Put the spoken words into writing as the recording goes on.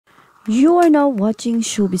You are now watching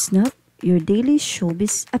Showbiz Snap, your daily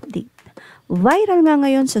showbiz update. Viral nga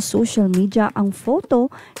ngayon sa social media ang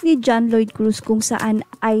photo ni John Lloyd Cruz kung saan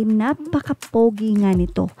ay napaka-pogi nga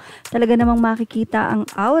nito. Talaga namang makikita ang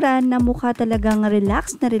aura na mukha talagang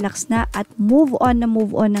relax na at move on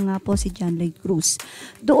na nga po si John Lloyd Cruz.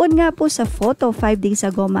 Doon nga po sa photo 5 days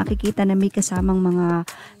ago makikita na may kasamang mga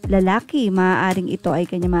lalaki. Maaaring ito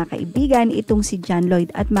ay kanya mga kaibigan, itong si John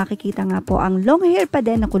Lloyd, at makikita nga po ang long hair pa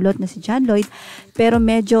din na kulot na si John Lloyd, pero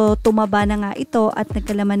medyo tumaba na nga ito at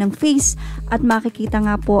nagkalaman ng face. At makikita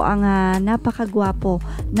nga po ang napakagwapo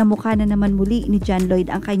na mukha na naman muli ni John Lloyd.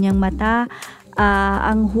 Ang kanyang mata,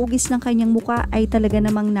 ang hugis ng kanyang mukha ay talaga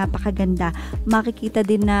namang napakaganda. Makikita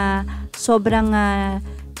din na sobrang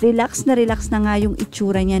relax na nga yung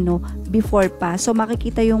itsura niya, no, before pa. So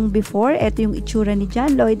makikita yung before, ito yung itsura ni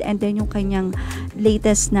John Lloyd, and then yung kanyang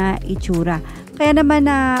latest na itsura. Kaya naman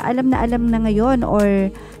alam na ngayon, or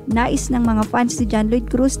nais ng mga fans ni John Lloyd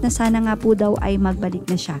Cruz na sana nga po daw ay magbalik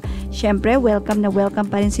na siya. Syempre, welcome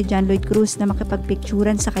pa rin si John Lloyd Cruz na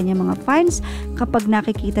makipagpicturan sa kanyang mga fans kapag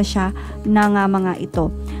nakikita siya ng mga ito.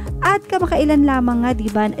 At kamakailan lamang nga,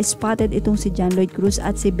 diba, spotted itong si John Lloyd Cruz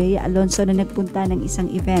at si Bea Alonso na nagpunta ng isang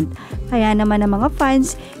event. Kaya naman ang mga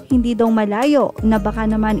fans, hindi daw malayo na baka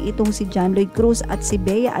naman itong si John Lloyd Cruz at si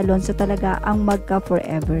Bea Alonso talaga ang magka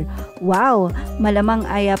forever. Wow! Malamang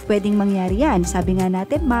ay pwedeng mangyari yan. Sabi nga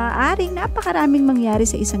natin, maaaring napakaraming mangyari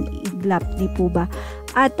sa isang iglap, di po ba?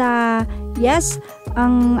 At yes,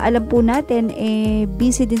 ang alam po natin,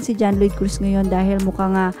 busy din si John Lloyd Cruz ngayon dahil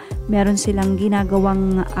mukhang meron silang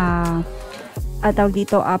ginagawang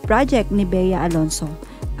project ni Bea Alonso.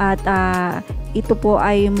 At ito po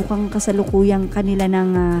ay mukhang kasalukuyang kanila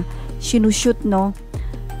ng sinushoot, no?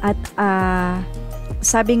 At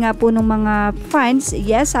sabi nga po ng mga fans,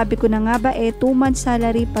 yes, sabi ko na nga ba, 2 months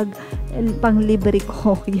salary pang libre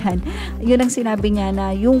ko. Yan. Yun ang sinabi niya, na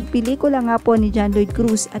yung pelikula nga po ni John Lloyd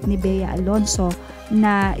Cruz at ni Bea Alonso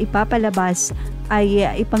na ipapalabas ay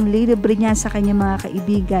ipanglilibre niya sa kanyang mga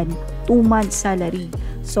kaibigan, 2 months salary.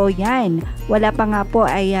 So yan, wala pa nga po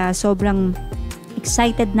ay sobrang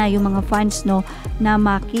excited na yung mga fans, no, na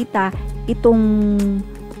makita itong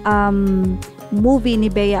movie ni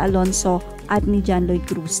Bea Alonso at ni John Lloyd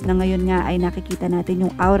Cruz, na ngayon nga ay nakikita natin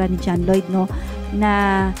yung aura ni John Lloyd, no,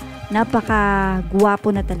 na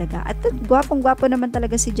napaka-gwapo na talaga. At gwapong-gwapo naman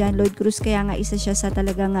talaga si John Lloyd Cruz, kaya nga isa siya sa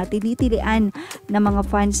talagang tinitilian ng mga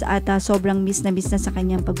fans at sobrang miss na sa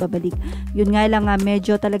kanyang pagbabalik. Yun nga lang,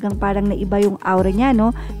 medyo talagang parang naiba yung aura niya,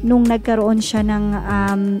 no, nung nagkaroon siya ng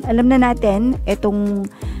alam na natin, etong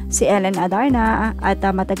si Ellen Adarna, at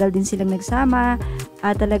matagal din silang nagsama,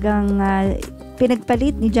 at talagang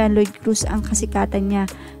pinagpalit ni John Lloyd Cruz ang kasikatan niya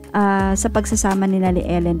sa pagsasama nila ni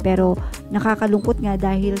Ellen, pero nakakalungkot nga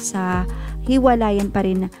dahil sa hiwalayan pa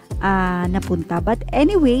rin napunta. But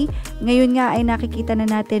anyway, ngayon nga ay nakikita na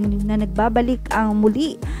natin na nagbabalik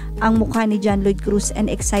muli ang mukha ni John Lloyd Cruz,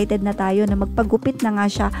 and excited na tayo na magpagupit na nga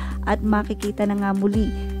siya at makikita na nga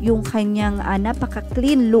muli yung kanyang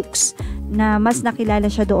napaka-clean looks, na mas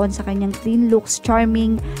nakilala siya doon sa kanyang clean looks,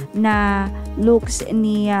 charming na looks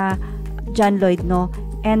ni John Lloyd, no?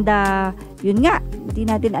 And yun nga, hindi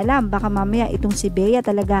natin alam, baka mamaya itong si Bea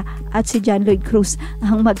talaga at si John Lloyd Cruz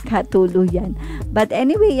ang magkatuluyan. But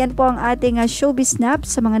anyway, yan po ang ating showbiz snap.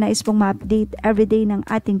 Sa mga nais pong ma-update everyday ng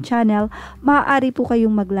ating channel, maaari po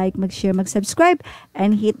kayong mag-like, mag-share, mag-subscribe,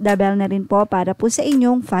 and hit the bell na rin po para po sa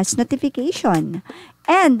inyong fast notification.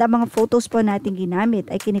 And ang mga photos po natin ginamit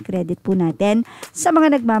ay kinikredit po natin sa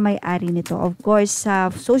mga nagmamay-ari nito. Of course, sa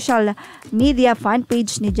social media fan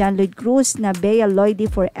page ni John Lloyd Cruz na Bea Lloydy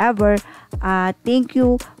Forever. Thank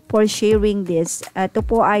you for sharing this. Ito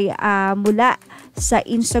po ay mula sa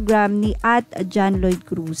Instagram ni @John Lloyd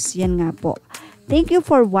Cruz. Yan nga po. Thank you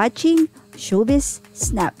for watching Showbiz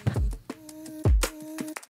Snap.